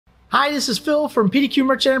Hi, this is Phil from PDQ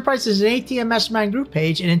Merchant Enterprises, an ATM Mastermind group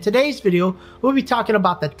page, and in today's video, we'll be talking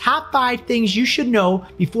about the top 5 things you should know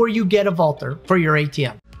before you get a vaulter for your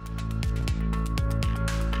ATM.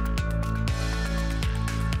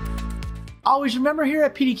 Always remember, here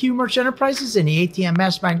at PDQ Merchant Enterprises and the ATM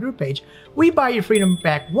Mastermind group page, we buy your freedom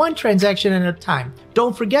back one transaction at a time.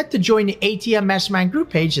 Don't forget to join the ATM Mastermind group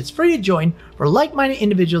page. It's free to join for like-minded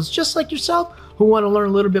individuals just like yourself who want to learn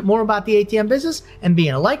a little bit more about the ATM business and be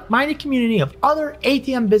in a like-minded community of other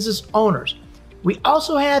ATM business owners. We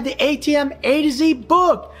also have the ATM A to Z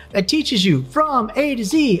book that teaches you from A to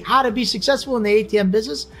Z how to be successful in the ATM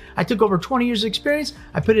business. I took over 20 years of experience.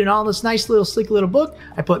 I put in all this nice little sleek little book.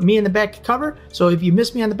 I put me in the back cover. So if you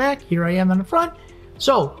miss me on the back, here I am on the front.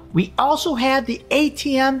 So we also have the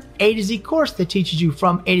ATM A to Z course that teaches you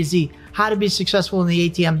from A to Z how to be successful in the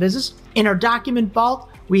ATM business. In our document vault,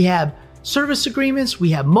 we have service agreements,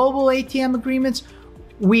 we have mobile ATM agreements,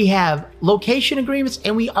 we have location agreements,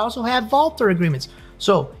 and we also have vaulter agreements.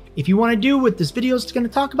 So if you want to do what this video is going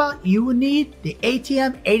to talk about, you will need the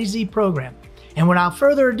ATM A to Z program. And without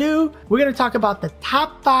further ado, we're going to talk about the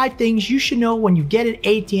top 5 things you should know when you get an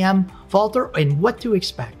ATM vaulter and what to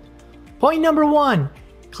expect. Point number 1,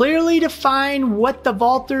 clearly define what the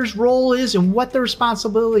vaulter's role is and what their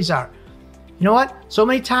responsibilities are. You know what? So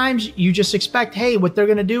many times you just expect, hey, what they're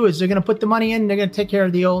going to do is they're going to put the money in, they're going to take care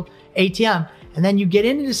of the old ATM. And then you get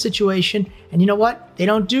into this situation and you know what? They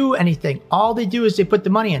don't do anything. All they do is they put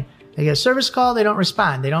the money in. They get a service call, they don't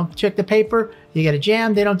respond. They don't check the paper. You get a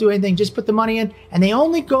jam, they don't do anything. Just put the money in. And they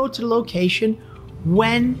only go to the location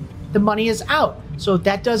when the money is out. So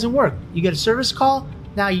that doesn't work. You get a service call.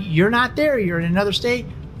 Now you're not there. You're in another state.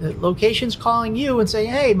 The location's calling you and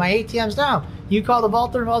saying, hey, my ATM's down. You call the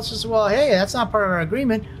vaulter and the vaulter says, well, hey, that's not part of our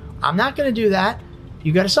agreement. I'm not going to do that.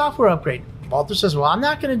 You got a software upgrade. Vaulter says, well, I'm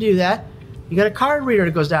not going to do that. You got a card reader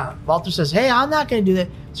that goes down. Vaulter says, hey, I'm not going to do that.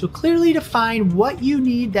 So clearly define what you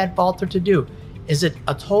need that vaulter to do. Is it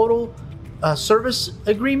a total service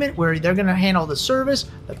agreement where they're going to handle the service,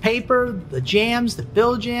 the paper, the jams, the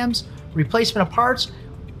bill jams, replacement of parts?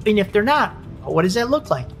 And if they're not, what does that look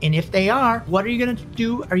like? And if they are, what are you going to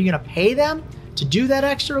do? Are you going to pay them to do that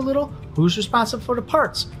extra little? Who's responsible for the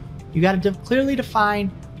parts? You got to clearly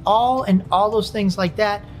define all those things like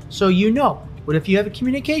that so you know. What if you have a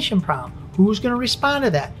communication problem? Who's going to respond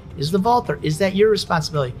to that? Is the vaulter? Is that your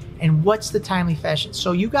responsibility? And what's the timely fashion?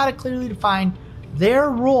 So you got to clearly define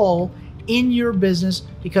their role in your business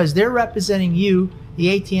because they're representing you,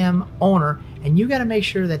 the ATM owner, and you got to make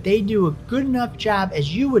sure that they do a good enough job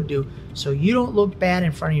as you would do so you don't look bad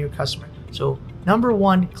in front of your customer. So number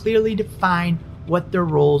 1, clearly define what their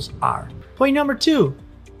roles are. Point number 2,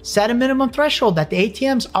 set a minimum threshold that the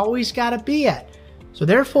ATM's always got to be at. So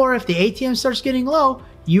therefore, if the ATM starts getting low,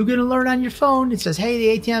 you get an alert on your phone. It says, hey,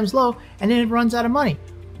 the ATM's low, and then it runs out of money.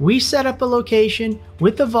 We set up a location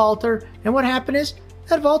with the vaulter, and what happened is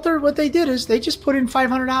that vaulter, what they did is they just put in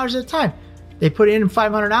 $500 at a time. They put in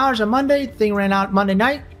 $500 on Monday. The thing ran out Monday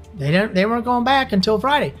night. They weren't going back until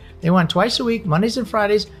Friday. They went twice a week, Mondays and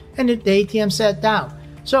Fridays, and the ATM sat down.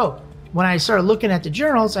 So when I started looking at the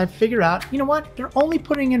journals, I figured out, you know what? They're only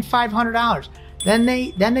putting in $500. Then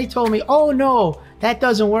they told me, oh no, that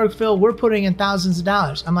doesn't work, Phil. We're putting in thousands of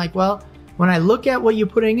dollars. I'm like, well, when I look at what you're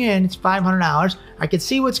putting in, it's $500. I can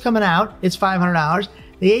see what's coming out. It's $500.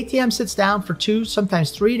 The ATM sits down for 2,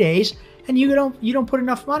 sometimes 3 days, and you don't put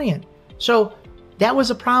enough money in. So that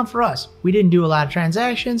was a problem for us. We didn't do a lot of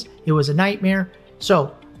transactions. It was a nightmare.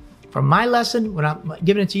 So from my lesson, what I'm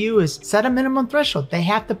giving it to you is set a minimum threshold. They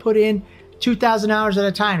have to put in $2,000 at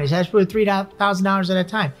a time. They have to put in $3,000 at a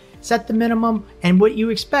time. Set the minimum and what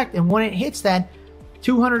you expect. And when it hits that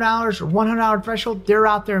 $200 or $100 threshold, they're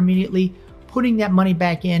out there immediately putting that money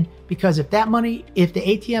back in, because if the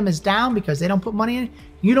ATM is down because they don't put money in,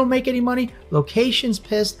 you don't make any money, location's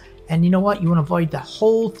pissed, and you know what? You want to avoid the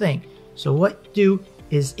whole thing. So what you do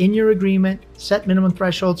is in your agreement, set minimum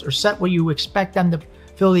thresholds or set what you expect them to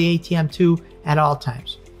fill the ATM to at all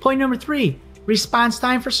times. Point number 3, response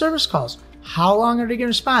time for service calls. How long are they going to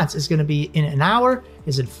respond? Is it going to be in an hour?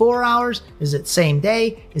 Is it 4 hours? Is it same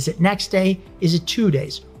day? Is it next day? Is it 2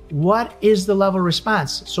 days? What is the level of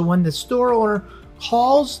response? So when the store owner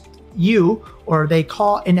calls you, or they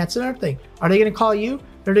call, and that's another thing, are they going to call you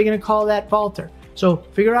or are they going to call that vaulter? So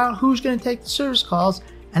figure out who's going to take the service calls,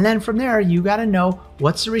 and then from there you got to know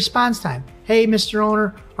what's the response time. Hey, Mr.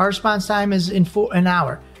 Owner, our response time is in an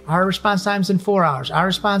hour. Our response time is in 4 hours. Our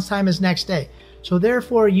response time is next day. So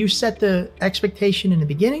therefore, you set the expectation in the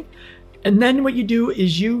beginning, and then what you do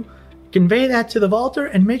is you convey that to the vaulter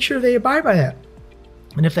and make sure they abide by that.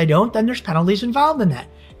 And if they don't, then there's penalties involved in that.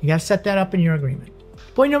 You got to set that up in your agreement.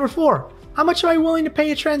 Point number 4, how much am I willing to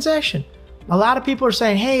pay a transaction? A lot of people are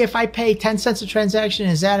saying, hey, if I pay 10 cents a transaction,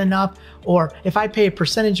 is that enough? Or if I pay a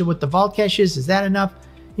percentage of what the vault cash is that enough?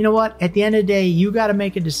 You know what? At the end of the day, you got to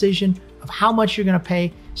make a decision of how much you're going to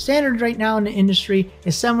pay. Standard right now in the industry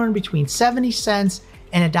is somewhere in between 70 cents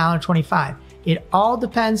and $1.25. It all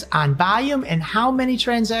depends on volume and how many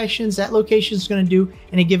transactions that location is going to do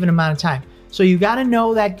in a given amount of time. So you got to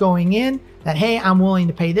know that going in, that, hey, I'm willing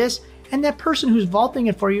to pay this. And that person who's vaulting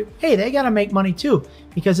it for you, hey, they got to make money too,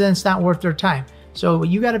 because then it's not worth their time. So what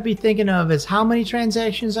you got to be thinking of is how many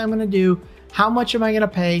transactions I'm going to do, how much am I going to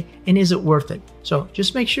pay, and is it worth it? So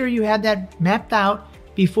just make sure you have that mapped out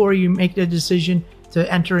before you make the decision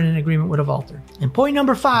to enter in an agreement with a vaulter. And point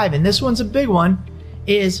number 5, and this one's a big one,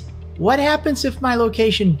 is what happens if my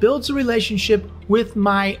location builds a relationship with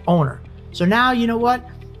my owner? So now, you know what?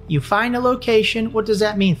 You find a location. What does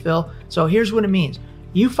that mean, Phil? So here's what it means.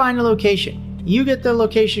 You find a location, you get the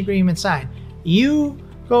location agreement signed, you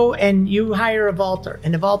go and you hire a vaulter,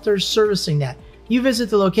 and the vaulter's servicing that. You visit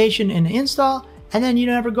the location and install, and then you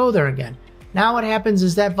never go there again. Now what happens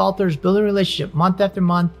is that vaulter is building a relationship month after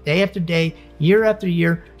month, day after day, year after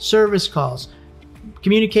year, service calls,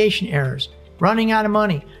 communication errors, running out of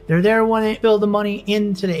money. They're there when they build the money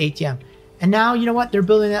into the ATM. And now, you know what? They're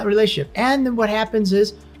building that relationship. And then what happens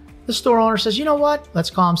is the store owner says, you know what? Let's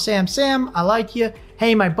call him Sam. Sam, I like you.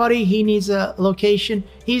 Hey, my buddy, he needs a location.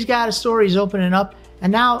 He's got a store he's opening up.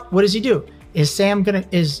 And now what does he do? Is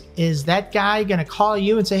that guy gonna call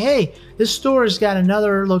you and say, hey, this store has got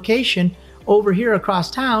another location over here across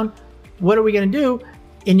town. What are we gonna do?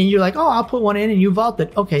 And then you're like, oh, I'll put one in, and you vault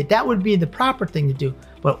it. Okay, that would be the proper thing to do.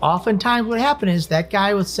 But oftentimes what happens is that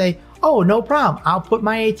guy would say, oh, no problem. I'll put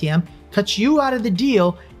my ATM, cuts you out of the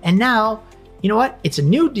deal. And now, you know what? It's a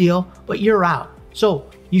new deal, but you're out. So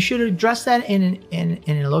you should address that in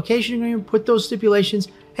a location agreement, put those stipulations.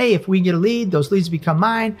 Hey, if we get a lead, those leads become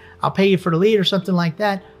mine. I'll pay you for the lead or something like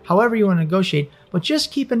that. However you want to negotiate. But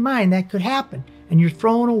just keep in mind that could happen. And you're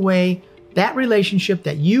throwing away that relationship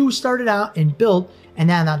that you started out and built. And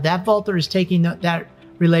now that vaulter is taking that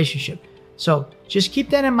relationship. So just keep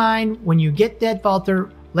that in mind when you get that vaulter.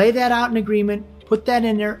 Lay that out in agreement. Put that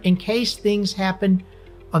in there in case things happen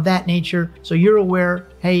of that nature, so you're aware,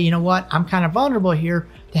 hey, you know what, I'm kind of vulnerable here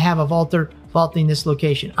to have a vaulter vaulting this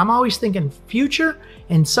location. I'm always thinking future,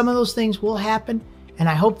 and some of those things will happen, and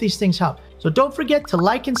I hope these things help. So don't forget to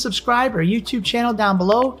like and subscribe our YouTube channel down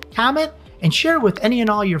below, comment, and share with any and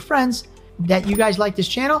all your friends that you guys like this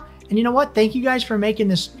channel. And you know what, thank you guys for making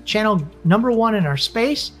this channel #1 in our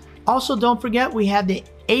space. Also, don't forget, we have the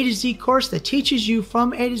A to Z course that teaches you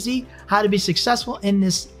from A to Z how to be successful in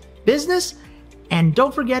this business. And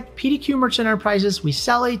don't forget, PDQ Merchant Enterprises, we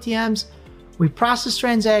sell ATMs, we process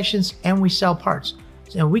transactions, and we sell parts.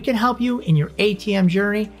 So we can help you in your ATM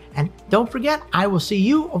journey. And don't forget, I will see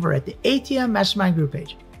you over at the ATM Mastermind group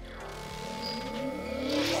page.